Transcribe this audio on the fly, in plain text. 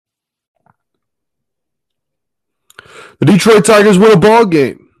The Detroit Tigers win a ball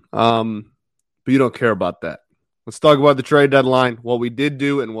game, but you don't care about that. Let's talk about the trade deadline, what we did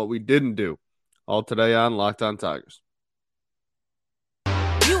do and what we didn't do. All today on Locked On Tigers.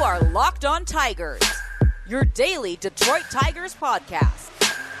 You are Locked On Tigers, your daily Detroit Tigers podcast.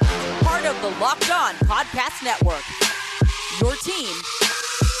 Part of the Locked On Podcast Network, your team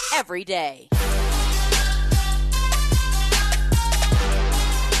every day.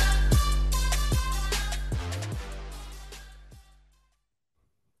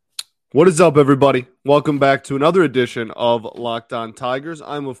 What is up, everybody? Welcome back to another edition of Locked On Tigers.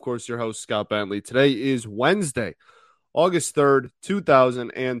 I'm, of course, your host, Scott Bentley. Today is Wednesday, August 3rd,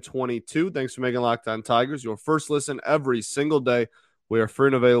 2022. Thanks for making Locked On Tigers your first listen every single day. We are free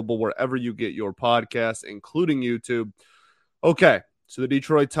and available wherever you get your podcasts, including YouTube. Okay, so the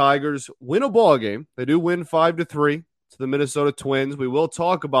Detroit Tigers win a ball game. They do win 5-3 to the Minnesota Twins. We will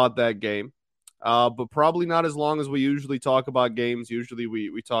talk about that game. But probably not as long as we usually talk about games. Usually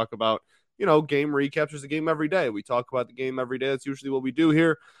we talk about, game recaps. There's a game every day. We talk about the game every day. That's usually what we do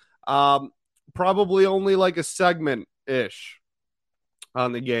here. Probably only like a segment-ish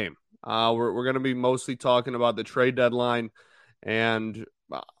on the game. We're going to be mostly talking about the trade deadline and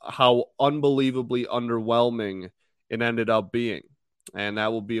how unbelievably underwhelming it ended up being. And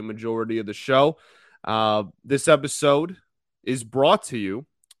that will be a majority of the show. This episode is brought to you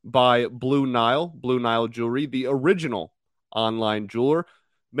by Blue Nile Jewelry, the original online jeweler.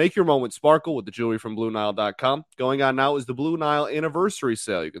 Make your moment sparkle with the jewelry from BlueNile.com. Going on now is the Blue Nile anniversary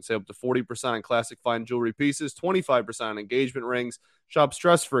sale. You can save up to 40% on classic fine jewelry pieces, 25% on engagement rings. Shop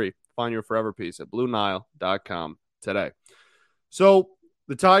stress-free. Find your forever piece at BlueNile.com today. So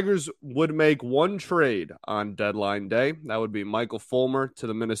the Tigers would make one trade on deadline day. That would be Michael Fulmer to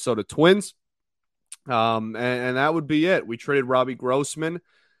the Minnesota Twins. And that would be it. We traded Robbie Grossman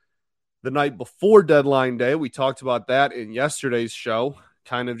the night before deadline day. We talked about that in yesterday's show.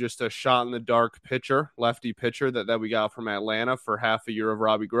 Kind of just a shot-in-the-dark pitcher, lefty pitcher that we got from Atlanta for half a year of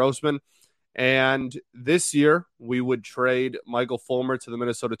Robbie Grossman. And this year, we would trade Michael Fulmer to the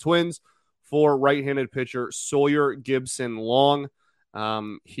Minnesota Twins for right-handed pitcher Sawyer Gipson-Long.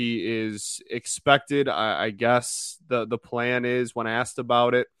 He is expected, I guess the plan is, when asked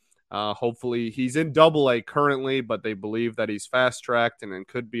about it, hopefully he's in Double-A currently, but they believe that he's fast-tracked and then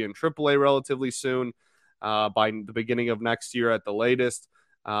could be in Triple-A relatively soon by the beginning of next year at the latest.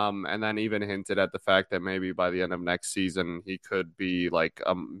 And then even hinted at the fact that maybe by the end of next season, he could be like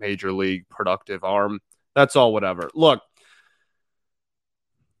a major league productive arm. That's all whatever. Look,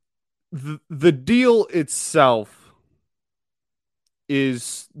 the deal itself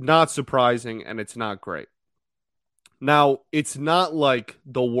is not surprising and it's not great. Now, it's not like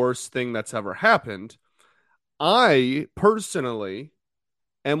the worst thing that's ever happened. I personally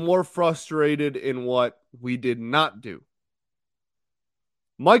am more frustrated in what we did not do.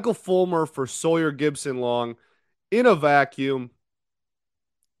 Michael Fulmer for Sawyer Gipson-Long in a vacuum,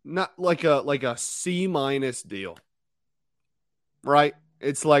 not like a C- deal, right?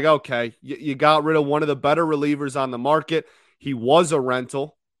 It's like, okay, you got rid of one of the better relievers on the market. He was a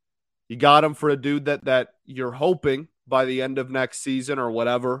rental. You got him for a dude that you're hoping by the end of next season or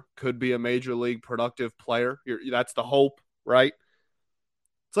whatever could be a major league productive player. That's the hope, right?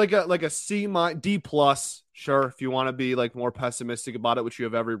 It's like a C-, D+, sure, if you want to be like more pessimistic about it, which you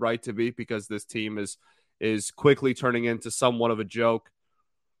have every right to be because this team is quickly turning into somewhat of a joke.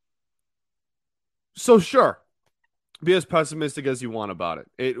 So sure, be as pessimistic as you want about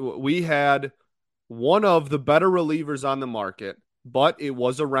it. We had one of the better relievers on the market, but it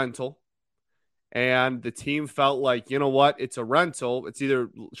was a rental. And the team felt like, you know what, it's a rental. It's either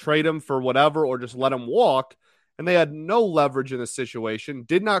trade him for whatever or just let him walk. And they had no leverage in the situation,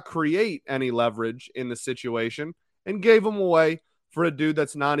 did not create any leverage in the situation, and gave him away for a dude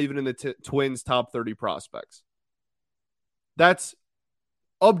that's not even in the Twins' top 30 prospects. That's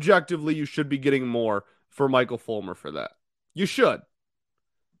objectively, you should be getting more for Michael Fulmer for that. You should.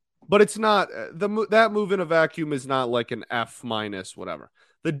 But it's not, that move in a vacuum is not like an F-, whatever.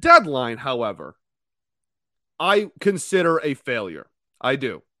 The deadline, however, I consider a failure. I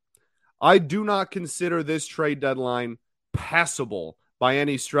do. I do not consider this trade deadline passable by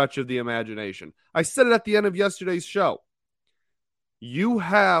any stretch of the imagination. I said it at the end of yesterday's show. You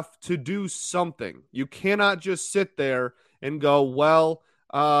have to do something. You cannot just sit there and go, well,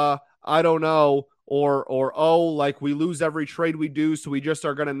 I don't know, or oh, like we lose every trade we do, so we just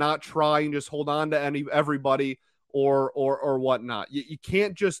are going to not try and just hold on to everybody or whatnot. You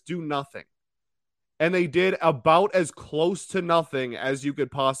can't just do nothing. And they did about as close to nothing as you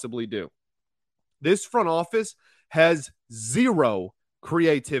could possibly do. This front office has zero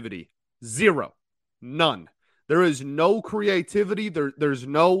creativity. Zero. None. There is no creativity. There's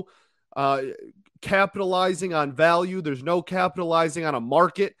no capitalizing on value. There's no capitalizing on a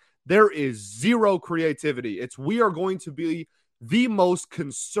market. There is zero creativity. We are going to be the most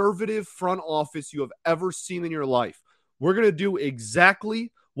conservative front office you have ever seen in your life. We're going to do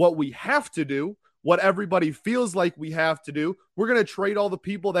exactly what we have to do, what everybody feels like we have to do. We're going to trade all the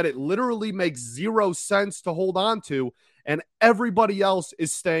people that it literally makes zero sense to hold on to, and everybody else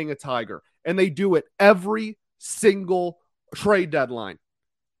is staying a Tiger. And they do it every single trade deadline.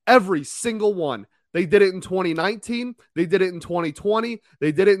 Every single one. They did it in 2019. They did it in 2020.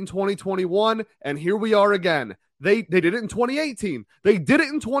 They did it in 2021. And here we are again. They did it in 2018. They did it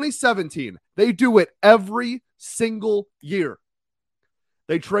in 2017. They do it every single year.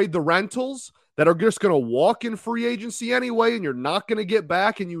 They trade the rentals that are just going to walk in free agency anyway, and you're not going to get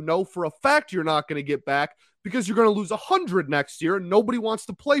back, and you know for a fact you're not going to get back because you're going to lose 100 next year, and nobody wants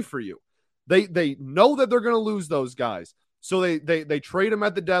to play for you. They know that they're going to lose those guys. So they trade them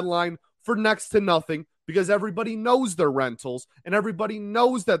at the deadline for next to nothing because everybody knows they're rentals and everybody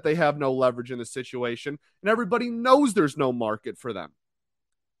knows that they have no leverage in the situation and everybody knows there's no market for them.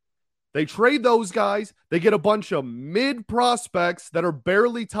 They trade those guys. They get a bunch of mid prospects that are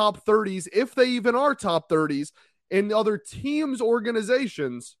barely top 30s, if they even are top 30s, in other teams'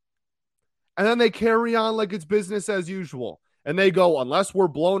 organizations. And then they carry on like it's business as usual. And they go, unless we're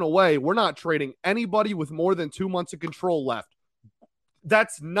blown away, we're not trading anybody with more than 2 months of control left.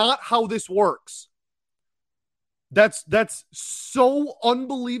 That's not how this works. That's so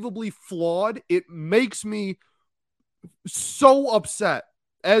unbelievably flawed. It makes me so upset,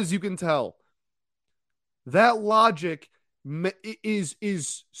 as you can tell. That logic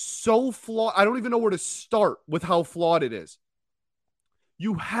is so flawed. I don't even know where to start with how flawed it is.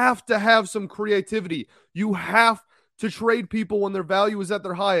 You have to have some creativity. You have to trade people when their value is at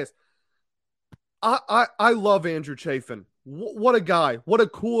their highest. I love Andrew Chafin. What a guy. What a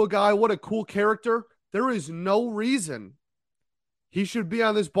cool guy. What a cool character. There is no reason he should be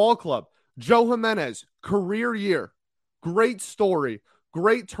on this ball club. Joe Jimenez, career year. Great story.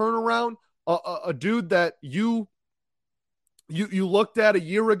 Great turnaround. A dude that you looked at a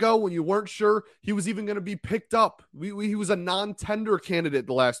year ago when you weren't sure he was even going to be picked up. He was a non-tender candidate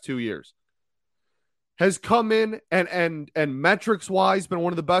the last 2 years. Has come in and metrics-wise been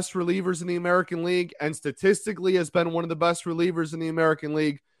one of the best relievers in the American League, and statistically has been one of the best relievers in the American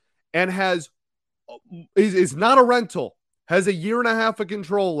League, and is not a rental, has a year and a half of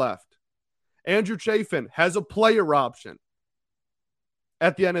control left. Andrew Chafin has a player option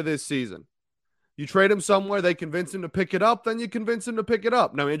at the end of this season. You trade him somewhere, they convince him to pick it up, then you convince him to pick it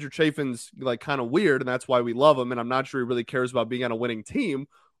up. Now, Andrew Chafin's like kind of weird, and that's why we love him, and I'm not sure he really cares about being on a winning team,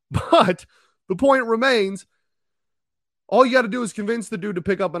 but the point remains, all you got to do is convince the dude to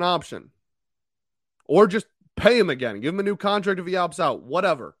pick up an option. Or just pay him again. Give him a new contract if he opts out.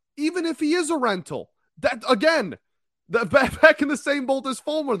 Whatever. Even if he is a rental. That, again, back in the same boat as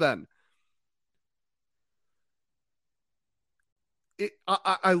Fulmer then.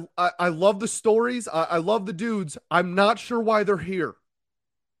 I love the stories. I love the dudes. I'm not sure why they're here.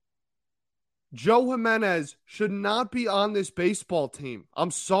 Joe Jimenez should not be on this baseball team.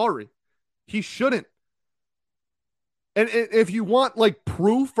 I'm sorry. He shouldn't. And if you want like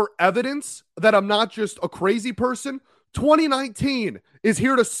proof or evidence that I'm not just a crazy person, 2019 is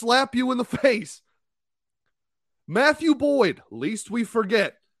here to slap you in the face. Matthew Boyd, least we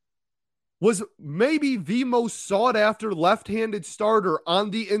forget, was maybe the most sought after left-handed starter on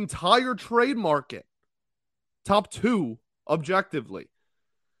the entire trade market. Top 2, objectively.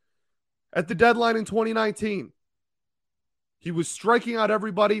 At the deadline in 2019, he was striking out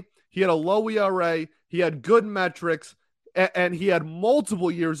everybody. He had a low ERA, he had good metrics, and he had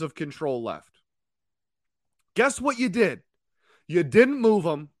multiple years of control left. Guess what you did? You didn't move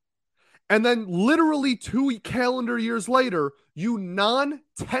him, and then literally 2 calendar years later, you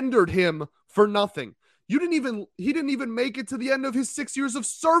non-tendered him for nothing. He didn't even make it to the end of his 6 years of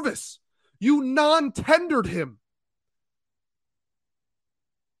service. You non-tendered him.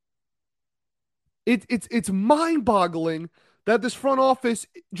 It's mind-boggling that this front office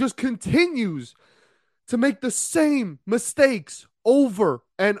just continues to make the same mistakes over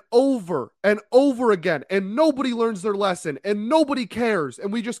and over and over again, and nobody learns their lesson, and nobody cares,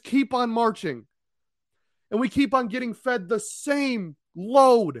 and we just keep on marching, and we keep on getting fed the same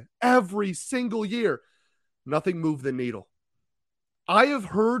load every single year. Nothing moved the needle. I have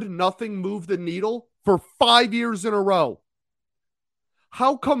heard nothing move the needle for 5 years in a row.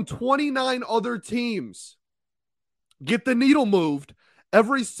 How come 29 other teams get the needle moved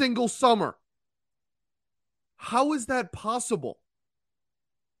every single summer? How is that possible?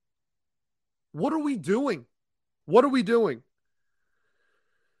 What are we doing? What are we doing?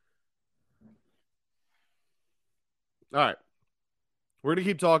 All right. We're going to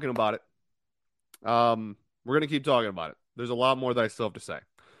keep talking about it. We're going to keep talking about it. There's a lot more that I still have to say.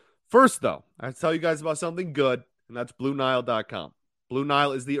 First, though, I have to tell you guys about something good, and that's BlueNile.com. Blue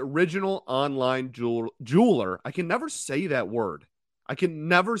Nile is the original online jeweler. I can never say that word. I can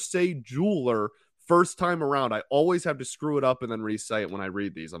never say jeweler first time around. I always have to screw it up and then re-say it when I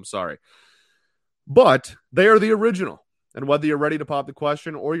read these. I'm sorry. But they are the original. And whether you're ready to pop the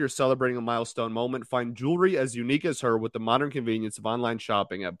question or you're celebrating a milestone moment, find jewelry as unique as her with the modern convenience of online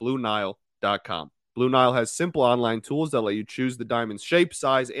shopping at BlueNile.com. Blue Nile has simple online tools that let you choose the diamond's shape,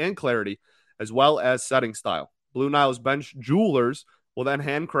 size, and clarity, as well as setting style. Blue Nile's bench jewelers will then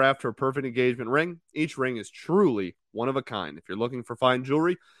handcraft her perfect engagement ring. Each ring is truly one of a kind. If you're looking for fine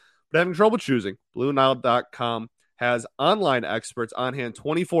jewelry but having trouble choosing, BlueNile.com has online experts on hand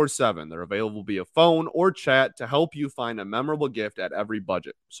 24/7. They're available via phone or chat to help you find a memorable gift at every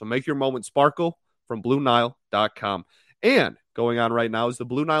budget. So make your moment sparkle from BlueNile.com. And going on right now is the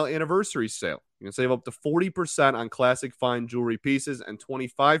Blue Nile Anniversary Sale. You can save up to 40% on classic fine jewelry pieces and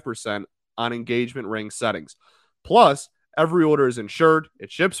 25% on engagement ring settings. Plus, every order is insured,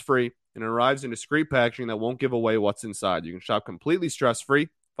 it ships free, and it arrives in discreet packaging that won't give away what's inside. You can shop completely stress-free.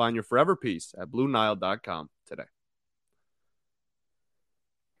 Find your forever piece at BlueNile.com today.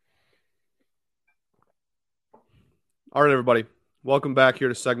 All right, everybody. Welcome back here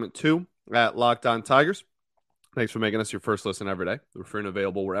to segment 2 at Locked On Tigers. Thanks for making us your first listen every day. We're free and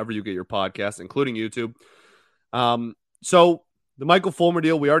available wherever you get your podcasts, including YouTube. So the Michael Fulmer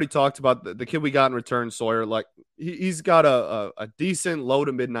deal, we already talked about the kid we got in return, Sawyer. Like he's got a decent low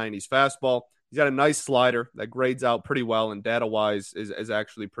to mid-90s fastball. He's got a nice slider that grades out pretty well, and data-wise is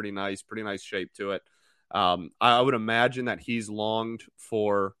actually pretty nice shape to it. I would imagine that he's longed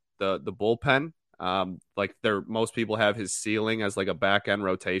for the bullpen. Like most people have his ceiling as like a back-end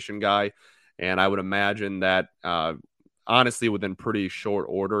rotation guy. And I would imagine that, honestly, within pretty short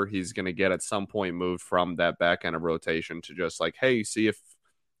order, he's going to get at some point moved from that back end of rotation to just like, hey, see if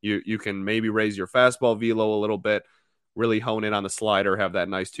you can maybe raise your fastball velo a little bit, really hone in on the slider, have that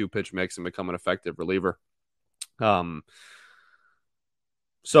nice 2-pitch mix, and become an effective reliever. So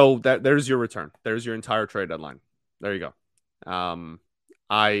there's your return. There's your entire trade deadline. There you go.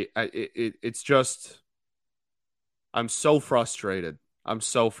 It's just, I'm so frustrated.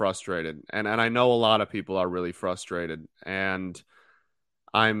 And I know a lot of people are really frustrated, and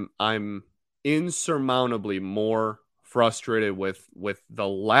I'm insurmountably more frustrated with the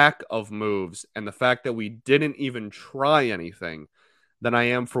lack of moves and the fact that we didn't even try anything than I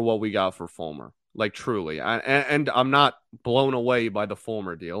am for what we got for Fulmer. Like truly. And I'm not blown away by the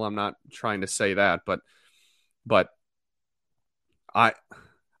Fulmer deal. I'm not trying to say that, but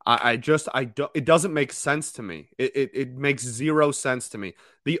it doesn't make sense to me. It makes zero sense to me.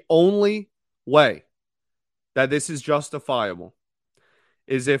 The only way that this is justifiable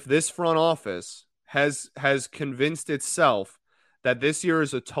is if this front office has convinced itself that this year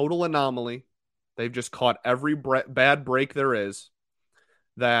is a total anomaly. They've just caught every bad break there is,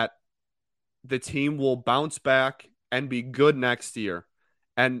 that the team will bounce back and be good next year.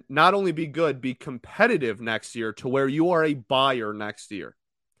 And not only be good, be competitive next year to where you are a buyer next year.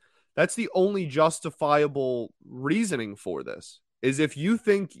 That's the only justifiable reasoning for this, is if you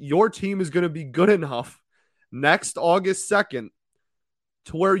think your team is going to be good enough next August 2nd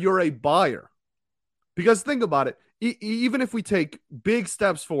to where you're a buyer. Because think about it, even if we take big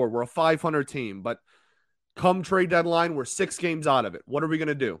steps forward, we're a 500 team, but come trade deadline, we're 6 games out of it. What are we going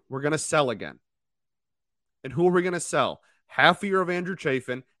to do? We're going to sell again. And who are we going to sell? Half a year of Andrew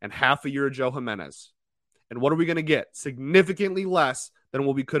Chafin and half a year of Joe Jimenez. And what are we going to get? Significantly less than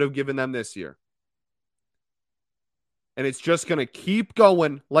what we could have given them this year. And it's just going to keep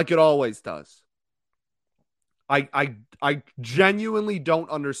going like it always does. I genuinely don't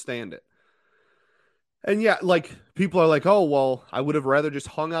understand it. And yeah, like people are like, oh, well, I would have rather just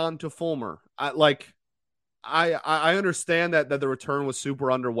hung on to Fulmer. I understand that the return was super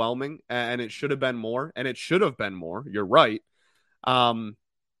underwhelming and it should have been more, and it should have been more. You're right.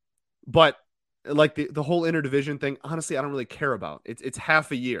 But like the whole interdivision thing, honestly, I don't really care about. It's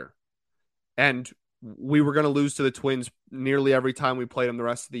half a year. And we were going to lose to the Twins nearly every time we played them the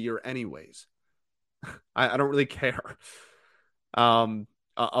rest of the year anyways. I don't really care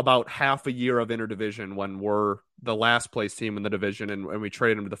about half a year of interdivision when we're the last place team in the division and we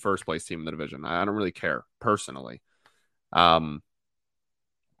traded them to the first place team in the division. I don't really care personally. So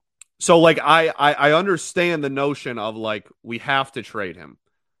like I understand the notion of like we have to trade him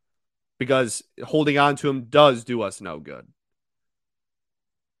because holding on to him does do us no good.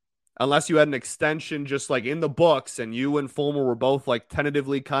 unless you had an extension just like in the books and you and Fulmer were both like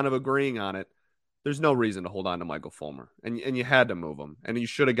tentatively kind of agreeing on it, there's no reason to hold on to Michael Fulmer. And you had to move him, and you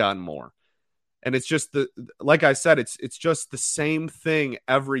should have gotten more. And it's just like I said, it's just the same thing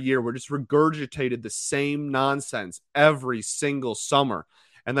every year. We're just regurgitated the same nonsense every single summer.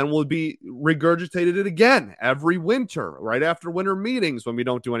 And then we'll be regurgitated it again every winter, right after winter meetings when we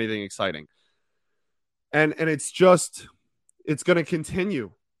don't do anything exciting. And it's going to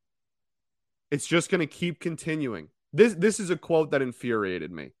continue. It's just going to keep continuing. This is a quote that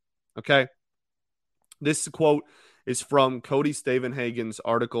infuriated me. Okay. This quote is from Cody Stavenhagen's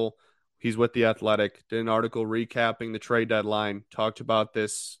article. He's with The Athletic, did an article recapping the trade deadline, talked about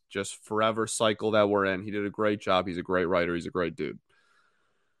this just forever cycle that we're in. He did a great job. He's a great writer. He's a great dude.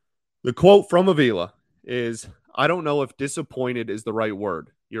 The quote from Avila is, I don't know if disappointed is the right word.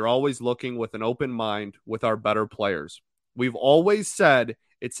 You're always looking with an open mind with our better players. We've always said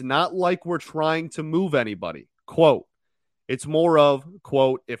it's not like we're trying to move anybody. Quote, it's more of,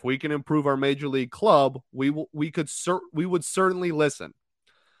 quote, if we can improve our major league club, we would certainly listen.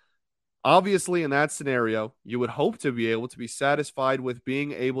 Obviously, in that scenario, you would hope to be able to be satisfied with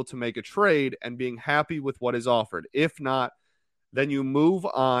being able to make a trade and being happy with what is offered. If not, then you move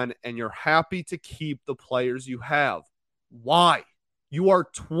on and you're happy to keep the players you have. Why? You are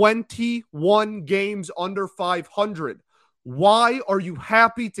 21 games under 500. Why are you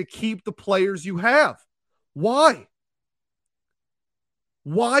happy to keep the players you have? Why?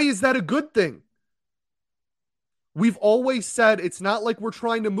 Why is that a good thing? We've always said it's not like we're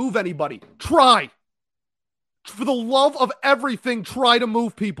trying to move anybody. Try. For the love of everything, try to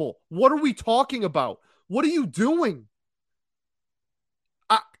move people. What are we talking about? What are you doing?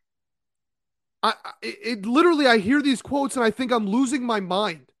 Literally, I hear these quotes and I think I'm losing my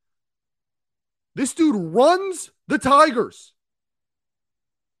mind. This dude runs the Tigers.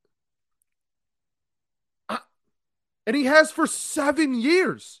 And he has for 7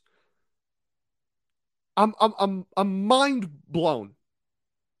 years. I'm mind blown.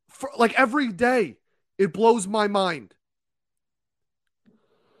 Like every day, it blows my mind.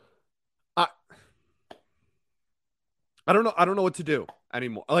 I don't know. I don't know what to do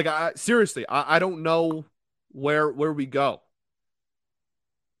anymore. Like seriously, I don't know where we go.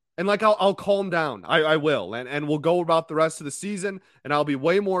 And like I'll calm down. I will. And we'll go about the rest of the season and I'll be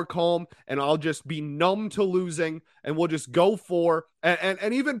way more calm and I'll just be numb to losing and we'll just go for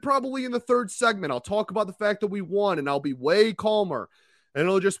and even probably in the third segment, I'll talk about the fact that we won and I'll be way calmer. And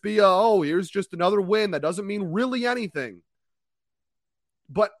it'll just be here's just another win that doesn't mean really anything.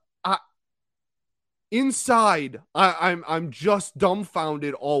 But inside, I'm just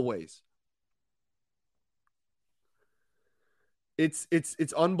dumbfounded always.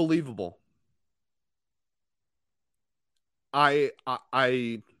 It's unbelievable. I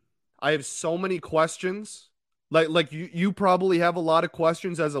have so many questions. Like you probably have a lot of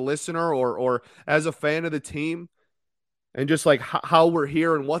questions as a listener or as a fan of the team, and just like how we're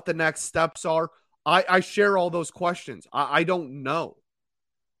here and what the next steps are. I share all those questions. I don't know.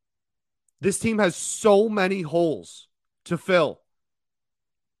 This team has so many holes to fill.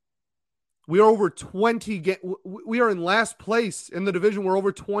 We are over 20 we are in last place in the division. We're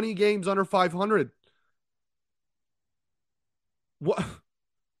over 20 games under 500. What?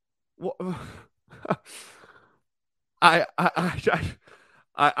 I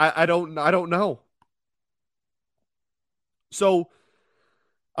don't know. So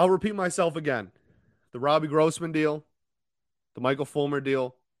I'll repeat myself again. The Robbie Grossman deal, the Michael Fulmer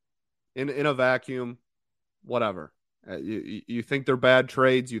deal, in a vacuum, whatever. You think they're bad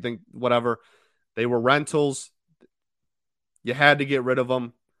trades, you think whatever. They were rentals. You had to get rid of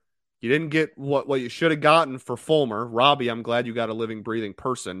them. You didn't get what you should have gotten for Fulmer. Robbie, I'm glad you got a living, breathing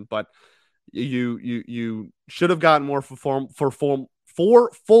person, but you should have gotten more for Fulmer.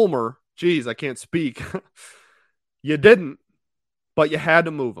 Jeez, I can't speak. You didn't, but you had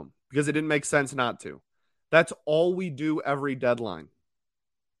to move him because it didn't make sense not to. That's all we do every deadline.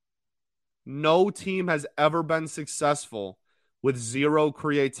 No team has ever been successful with zero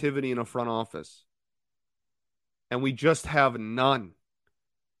creativity in a front office. And we just have none.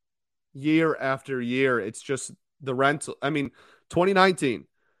 Year after year, it's just the rental. I mean, 2019,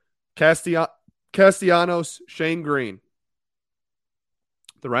 Castellanos, Shane Green.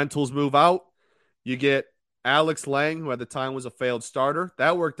 The rentals move out. You get Alex Lang, who at the time was a failed starter.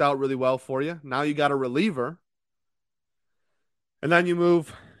 That worked out really well for you. Now you got a reliever. And then you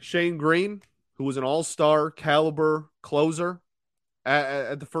move Shane Green, who was an all-star caliber closer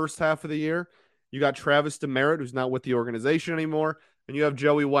at the first half of the year. You got Travis Demeritte, who's not with the organization anymore. And you have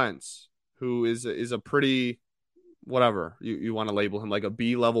Joey Wentz, who is a pretty whatever you want to label him, like a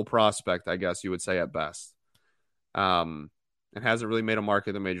B-level prospect, I guess you would say at best. And hasn't really made a mark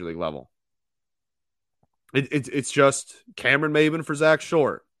at the major league level. It's just Cameron Maybin for Zach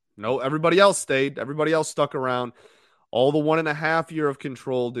Short. No, everybody else stayed. Everybody else stuck around. All the 1.5 year of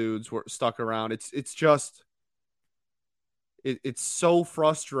control dudes were stuck around. It's just it's so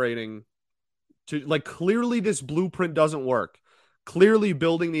frustrating to, like, clearly this blueprint doesn't work. Clearly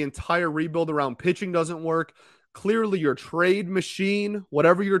building the entire rebuild around pitching doesn't work. Clearly your trade machine,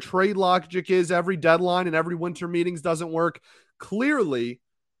 whatever your trade logic is, every deadline and every winter meetings doesn't work. Clearly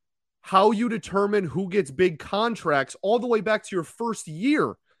how you determine who gets big contracts all the way back to your first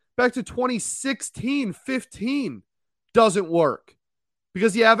year, back to 2016-15, doesn't work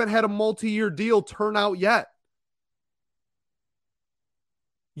because you haven't had a multi-year deal turn out yet.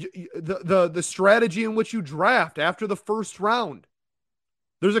 The strategy in which you draft after the first round,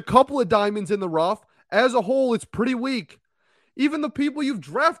 there's a couple of diamonds in the rough. As a whole, it's pretty weak. Even the people you've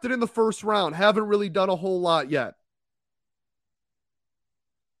drafted in the first round haven't really done a whole lot yet.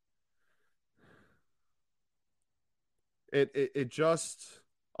 It just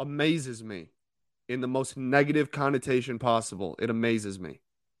amazes me in the most negative connotation possible. It amazes me.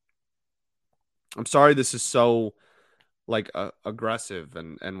 I'm sorry this is so aggressive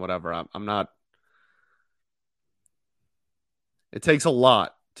and whatever. I'm not. It takes a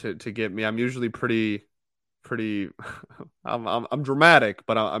lot to get me. I'm usually pretty. I'm dramatic,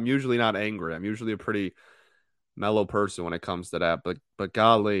 but I'm usually not angry. I'm usually a pretty mellow person when it comes to that. But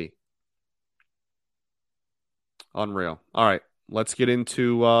golly, unreal. All right, let's get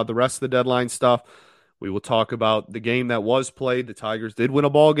into the rest of the deadline stuff. We will talk about the game that was played. The Tigers did win a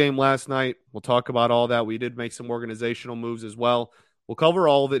ball game last night. We'll talk about all that. We did make some organizational moves as well. We'll cover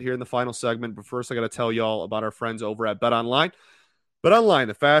all of it here in the final segment. But first, I got to tell y'all about our friends over at BetOnline. BetOnline,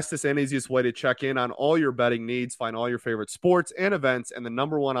 the fastest and easiest way to check in on all your betting needs. Find all your favorite sports and events, and the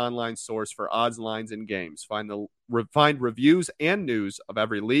 #1 online source for odds, lines, and games. Find reviews and news of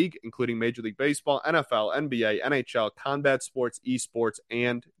every league, including Major League Baseball, NFL, NBA, NHL, combat sports, esports,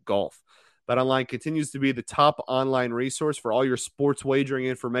 and golf. BetOnline continues to be the top online resource for all your sports wagering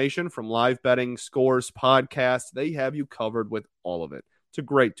information, from live betting, scores, podcasts. They have you covered with all of it. It's a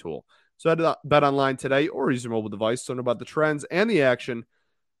great tool. So head to BetOnline today or use your mobile device to learn about the trends and the action.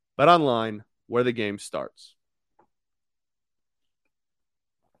 BetOnline, where the game starts.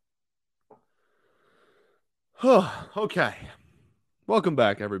 Okay. Welcome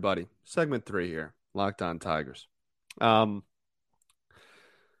back, everybody. Segment 3 here. Locked On Tigers.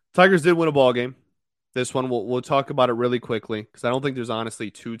 Tigers did win a ball game. This one, we'll talk about it really quickly because I don't think there's honestly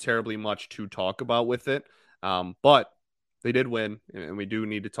too terribly much to talk about with it. But they did win, and we do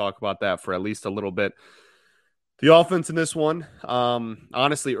need to talk about that for at least a little bit. The offense in this one,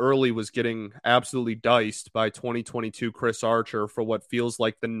 honestly, early was getting absolutely diced by 2022 Chris Archer for what feels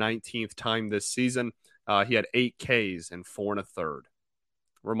like the 19th time this season. He had 8 Ks and 4 1/3.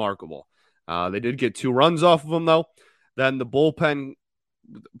 Remarkable. They did get 2 runs off of him, though. Then the bullpen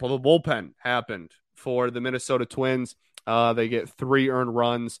happened for the Minnesota Twins. They get 3 earned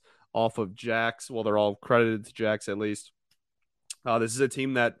runs off of Jax. Well, they're all credited to Jax at least. This is a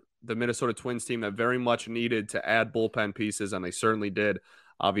team that the Minnesota Twins team that very much needed to add bullpen pieces, and they certainly did.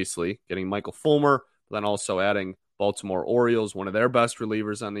 Obviously, getting Michael Fulmer, then also adding Baltimore Orioles, one of their best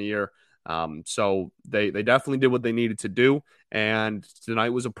relievers on the year. So they definitely did what they needed to do, and tonight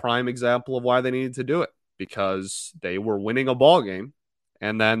was a prime example of why they needed to do it, because they were winning a ball game,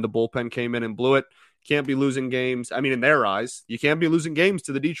 and then the bullpen came in and blew it. Can't be losing games. I mean, in their eyes, you can't be losing games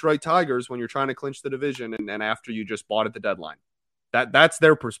to the Detroit Tigers when you're trying to clinch the division and after you just bought at the deadline. That's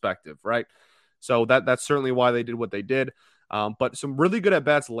their perspective, right? So that's certainly why they did what they did. But some really good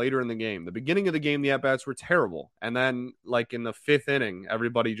at-bats later in the game. The beginning of the game, the at-bats were terrible. And then, like, in the 5th inning,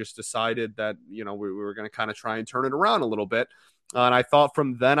 everybody just decided that, we were going to kind of try and turn it around a little bit. And I thought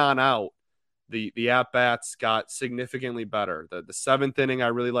from then on out, the at-bats got significantly better. The 7th inning, I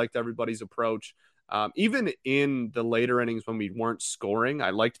really liked everybody's approach. Even in the later innings when we weren't scoring, I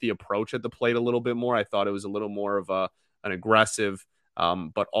liked the approach at the plate a little bit more. I thought it was a little more of an aggressive,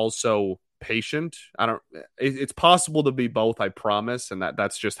 but also patient. It's possible to be both, I promise. And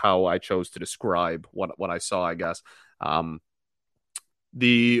that's just how I chose to describe what I saw, I guess.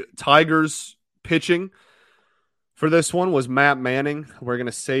 The Tigers pitching for this one was Matt Manning. We're going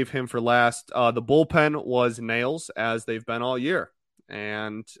to save him for last. The bullpen was nails, as they've been all year.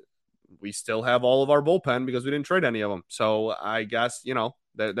 And we still have all of our bullpen because we didn't trade any of them. So I guess,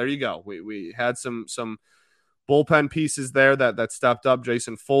 there you go. We had some bullpen pieces there that stepped up.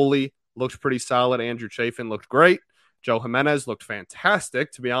 Jason Foley looked pretty solid. Andrew Chafin looked great. Joe Jimenez looked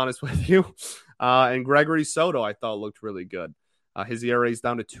fantastic, to be honest with you. And Gregory Soto, I thought looked really good. His ERA is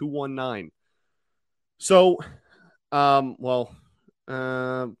down to 2.19. So, I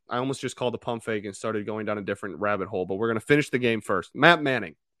almost just called the pump fake and started going down a different rabbit hole, but we're going to finish the game first. Matt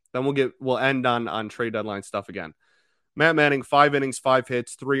Manning. Then we'll end on trade deadline stuff again. Matt Manning, 5 innings, 5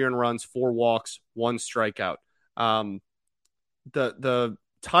 hits, 3 earned runs, 4 walks, 1 strikeout. The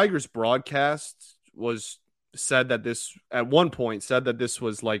Tigers broadcast said that this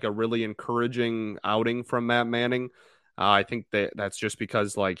was like a really encouraging outing from Matt Manning. I think that's just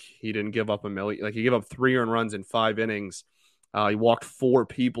because like he didn't give up a million. Like he gave up 3 earned runs in 5 innings. He walked 4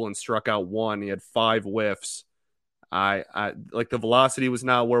 people and struck out 1. He had 5 whiffs. I like the velocity was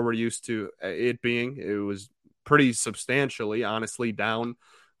not where we're used to it being. It was pretty substantially, honestly, down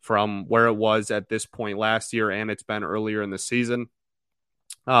from where it was at this point last year, and it's been earlier in the season.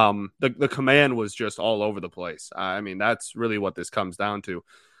 The command was just all over the place. I mean, that's really what this comes down to.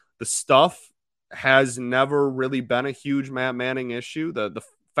 The stuff has never really been a huge Matt Manning issue. The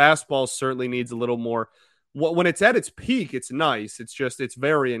fastball certainly needs a little more. When it's at its peak, it's nice. It's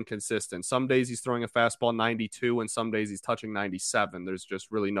very inconsistent. Some days he's throwing a fastball 92, and some days he's touching 97. There's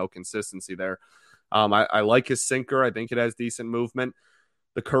just really no consistency there. I like his sinker. I think it has decent movement.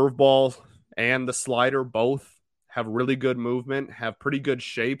 The curveball and the slider both have really good movement, have pretty good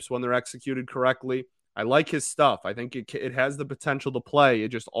shapes when they're executed correctly. I like his stuff. I think it has the potential to play. It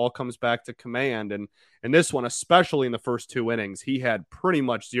just all comes back to command. And in this one, especially in the first 2 innings, he had pretty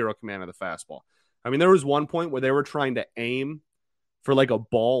much zero command of the fastball. I mean, there was one point where they were trying to aim for like a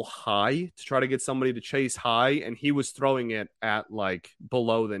ball high to try to get somebody to chase high, and he was throwing it at like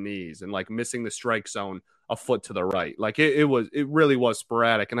below the knees and like missing the strike zone a foot to the right. Like it really was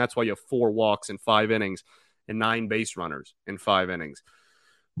sporadic, and that's why you have 4 walks in 5 innings and 9 base runners in 5 innings.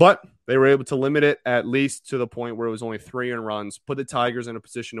 But they were able to limit it at least to the point where it was only 3 earned runs, put the Tigers in a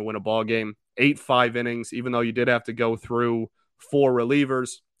position to win a ball game, 8 5 innings, even though you did have to go through 4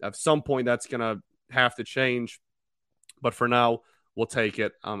 relievers. At some point, that's going to have to change. But for now, we'll take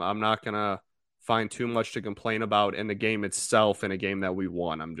it. I'm not going to find too much to complain about in the game itself in a game that we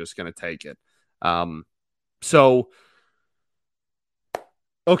won. I'm just going to take it. So,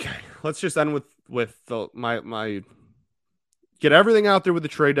 okay, let's just end with my get everything out there with the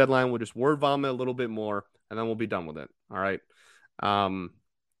trade deadline. We'll just word vomit a little bit more, and then we'll be done with it. All right. Tarik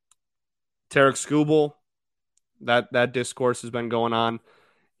Skubal, that discourse has been going on.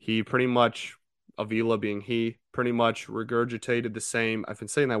 He pretty much, Avila being he, pretty much regurgitated the same. I've been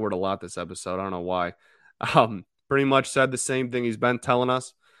saying that word a lot this episode. I don't know why. Pretty much said the same thing he's been telling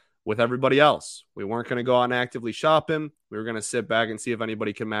us with everybody else. We weren't going to go out and actively shop him. We were going to sit back and see if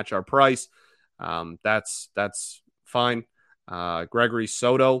anybody can match our price. That's fine. Gregory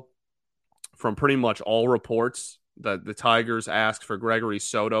Soto, from pretty much all reports, that the Tigers asked for Gregory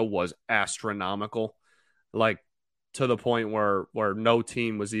Soto was astronomical, like to the point where no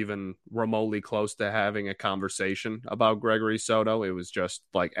team was even remotely close to having a conversation about Gregory Soto. It was just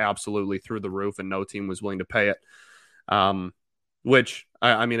like absolutely through the roof, and no team was willing to pay it. Which,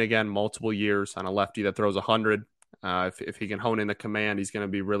 I mean, again, multiple years on a lefty that throws 100. If he can hone in the command, he's going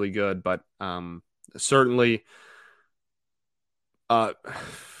to be really good. But certainly,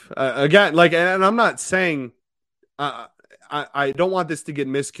 again, like, and I'm not saying I don't want this to get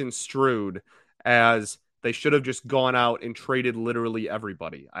misconstrued as they should have just gone out and traded literally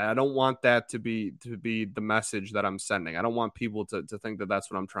everybody. I don't want that to be the message that I'm sending. I don't want people to think that that's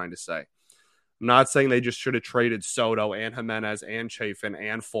what I'm trying to say. I'm not saying they just should have traded Soto and Jimenez and Chafin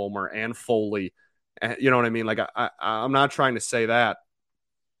and Fulmer and Foley. You know what I mean? Like I'm not trying to say that.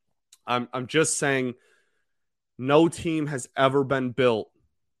 I'm just saying no team has ever been built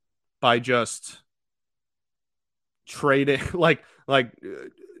by just trading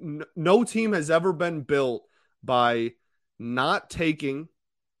no team has ever been built by not taking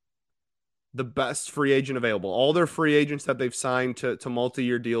the best free agent available. All their free agents that they've signed to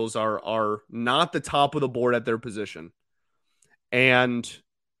multi-year deals are not the top of the board at their position. And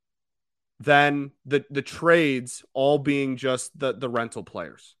then the trades all being just the rental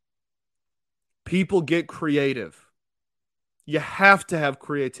players. People get creative. You have to have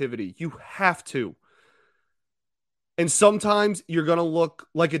creativity. You have to. And sometimes you're going to look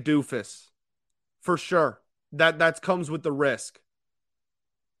like a doofus. For sure. That comes with the risk.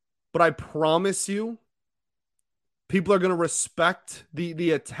 But I promise you, people are going to respect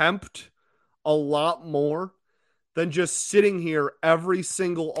the attempt a lot more than just sitting here every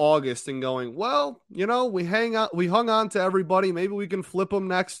single August and going, well, you know, we hung on to everybody. Maybe we can flip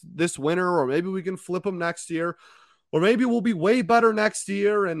them this winter, or maybe we can flip them next year. Or maybe we'll be way better next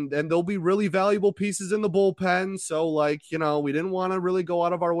year and there'll be really valuable pieces in the bullpen. So, like, we didn't want to really go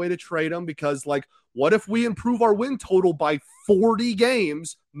out of our way to trade them because, like, what if we improve our win total by 40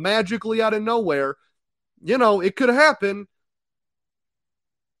 games magically out of nowhere? It could happen.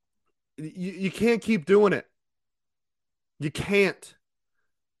 You can't keep doing it. You can't.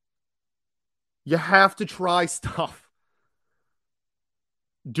 You have to try stuff.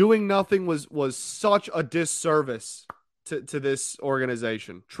 Doing nothing was such a disservice to this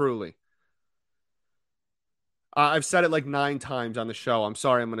organization, truly. I've said it like 9 times on the show. I'm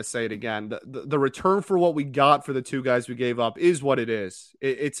sorry, I'm going to say it again. The return for what we got for the 2 guys we gave up is what it is.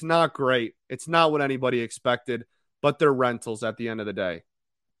 It's not great. It's not what anybody expected, but they're rentals at the end of the day.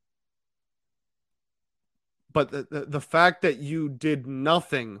 But the fact that you did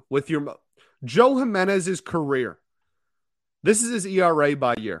nothing with your Joe Jimenez's career, this is his ERA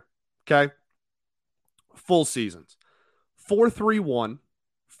by year, okay? Full seasons. 4.31,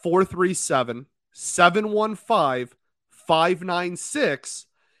 4.37, 7.15, 5.96,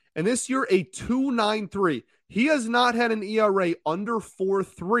 and this year a 2.93. He has not had an ERA under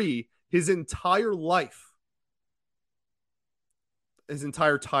 4.3 his entire life. His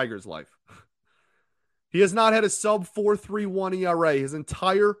entire Tigers life. He has not had a sub 4.31 ERA his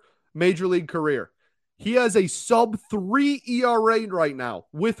entire major league career. He has a sub 3 ERA right now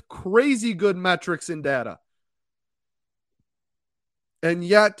with crazy good metrics and data. And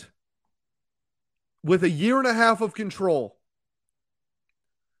yet, with a year and a half of control,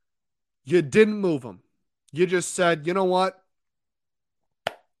 you didn't move him. You just said, you know what?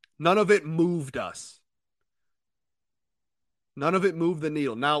 None of it moved us. None of it moved the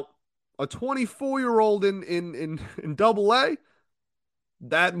needle. Now, a 24-year-old in AA,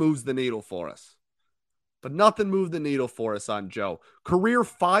 that moves the needle for us. But nothing moved the needle for us on Joe. Career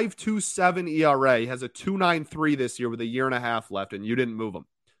 5.27 ERA, has a 2.93 this year with a year and a half left, and you didn't move him.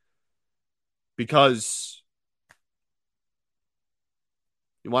 Because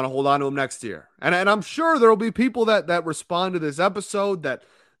you want to hold on to him next year. And I'm sure there will be people that respond to this episode, that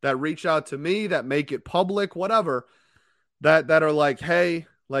reach out to me, that make it public, whatever, that are like, hey,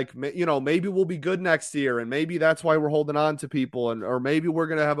 like, maybe we'll be good next year, and maybe that's why we're holding on to people, or maybe we're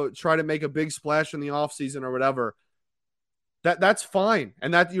going to try to make a big splash in the offseason or whatever. That's fine.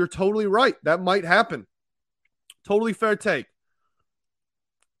 And that you're totally right. That might happen. Totally fair take.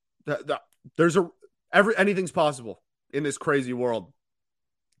 Anything's possible in this crazy world.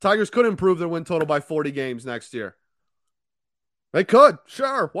 Tigers could improve their win total by 40 games next year. They could,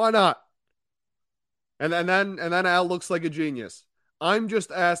 sure, why not? And then Al looks like a genius. I'm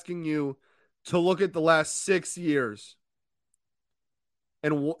just asking you to look at the last 6 years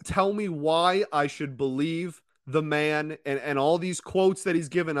and tell me why I should believe the man and all these quotes that he's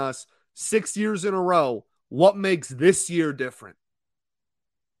given us 6 years in a row. What makes this year different?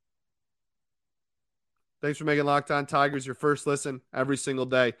 Thanks for making Locked On Tigers your first listen every single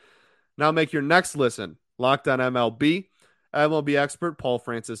day. Now make your next listen Locked On MLB. MLB expert Paul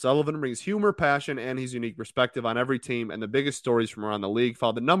Francis Sullivan brings humor, passion, and his unique perspective on every team and the biggest stories from around the league.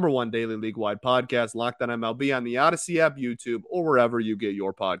 Follow the #1 daily league-wide podcast, Locked On MLB, on the Odyssey app, YouTube, or wherever you get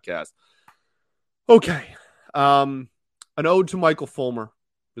your podcast. Okay. An ode to Michael Fulmer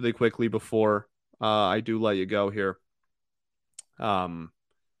really quickly before I do let you go here.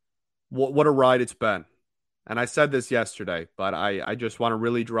 What a ride it's been. And I said this yesterday, but I just want to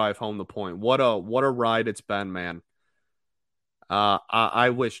really drive home the point. What a ride it's been, man. I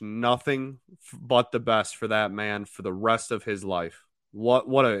wish nothing but the best for that man for the rest of his life.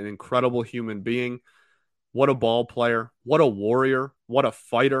 What an incredible human being. What a ball player. What a warrior. What a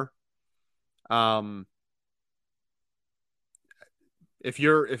fighter. If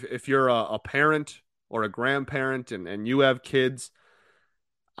you're a parent or a grandparent and you have kids,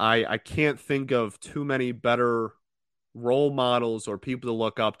 I can't think of too many better role models or people to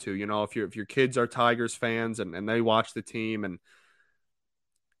look up to. If your kids are Tigers fans and they watch the team, and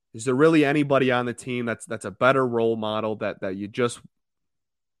is there really anybody on the team that's a better role model that you just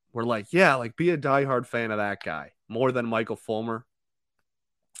were like, yeah, like, be a diehard fan of that guy more than Michael Fulmer?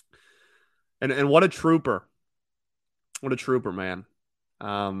 And what a trooper. What a trooper, man.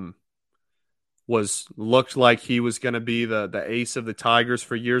 Looked like he was going to be the ace of the Tigers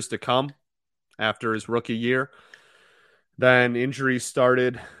for years to come after his rookie year. Then injuries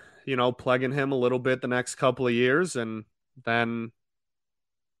started, plaguing him a little bit the next couple of years, and then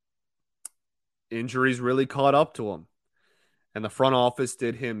injuries really caught up to him. And the front office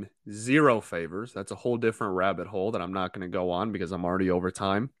did him zero favors. That's a whole different rabbit hole that I'm not going to go on because I'm already over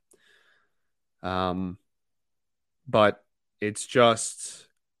time. But it's just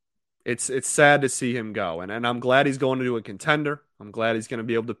it's sad to see him go. And I'm glad he's going to a contender. I'm glad he's going to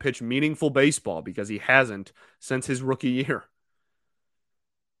be able to pitch meaningful baseball because he hasn't since his rookie year.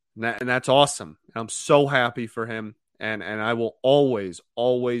 And that's awesome. I'm so happy for him. And I will always,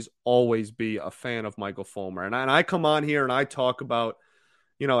 always, always be a fan of Michael Fulmer. And I come on here and I talk about,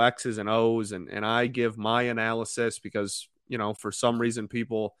 X's and O's and I give my analysis because, for some reason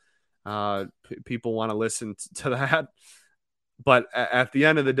people want to listen to that. But at the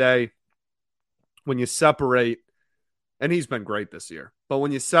end of the day, when you separate, and he's been great this year, but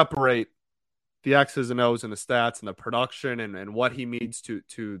when you separate the X's and O's and the stats and the production and what he means to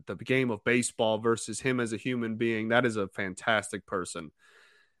the game of baseball versus him as a human being, that is a fantastic person.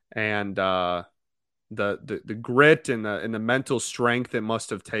 And the grit and the mental strength it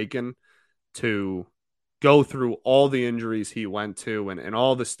must have taken to go through all the injuries he went to and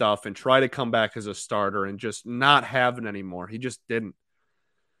all the stuff and try to come back as a starter and just not have it anymore. He just didn't.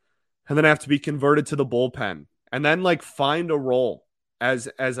 And then have to be converted to the bullpen and then find a role as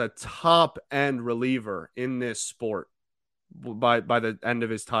a top end reliever in this sport by the end of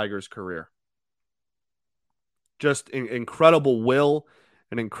his Tigers career. Just incredible will,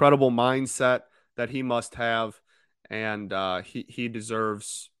 an incredible mindset that he must have, and he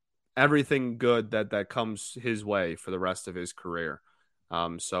deserves everything good that comes his way for the rest of his career.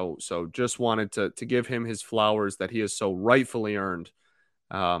 So just wanted to give him his flowers that he has so rightfully earned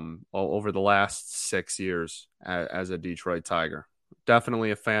over the last 6 years as a Detroit Tiger.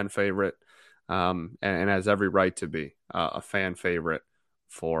 Definitely a fan favorite, and has every right to be a fan favorite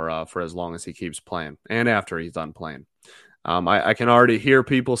for as long as he keeps playing and after he's done playing. I can already hear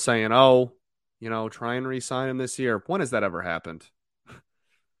people saying, "Oh, try and re-sign him this year." When has that ever happened?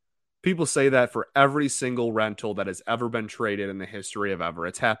 People say that for every single rental that has ever been traded in the history of ever.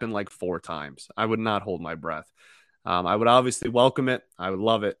 It's happened 4 times. I would not hold my breath. I would obviously welcome it. I would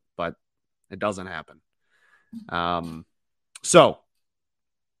love it, but it doesn't happen. So,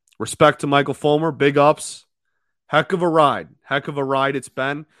 respect to Michael Fulmer. Big ups. Heck of a ride. Heck of a ride it's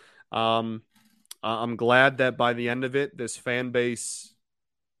been. I'm glad that by the end of it, this fan base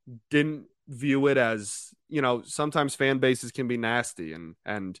didn't view it as, sometimes fan bases can be nasty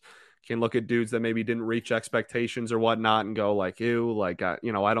and can look at dudes that maybe didn't reach expectations or whatnot and go ew, I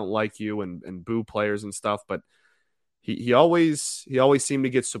don't like you and boo players and stuff. But he always seemed to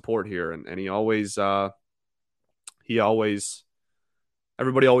get support here. And he always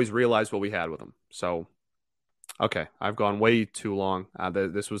everybody always realized what we had with him. So, okay, I've gone way too long.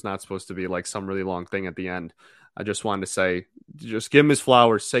 This was not supposed to be some really long thing at the end. I just wanted to say, just give him his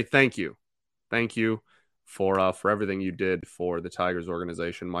flowers. Say thank you. Thank you for everything you did for the Tigers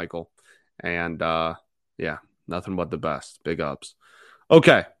organization, Michael. And yeah, nothing but the best. Big ups.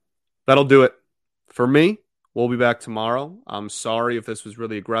 Okay, that'll do it for me. We'll be back tomorrow. I'm sorry if this was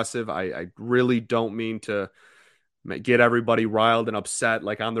really aggressive. I really don't mean to get everybody riled and upset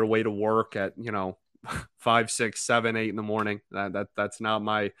on their way to work at 5, 6, 7, 8 in the morning. That's not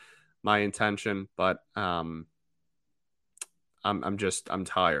my intention. But I'm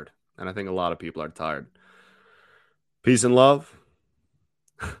tired, and I think a lot of people are tired. Peace and love.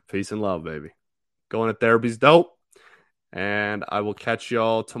 Peace and love, baby. Going to therapy's dope, and I will catch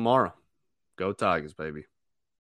y'all tomorrow. Go Tigers, baby.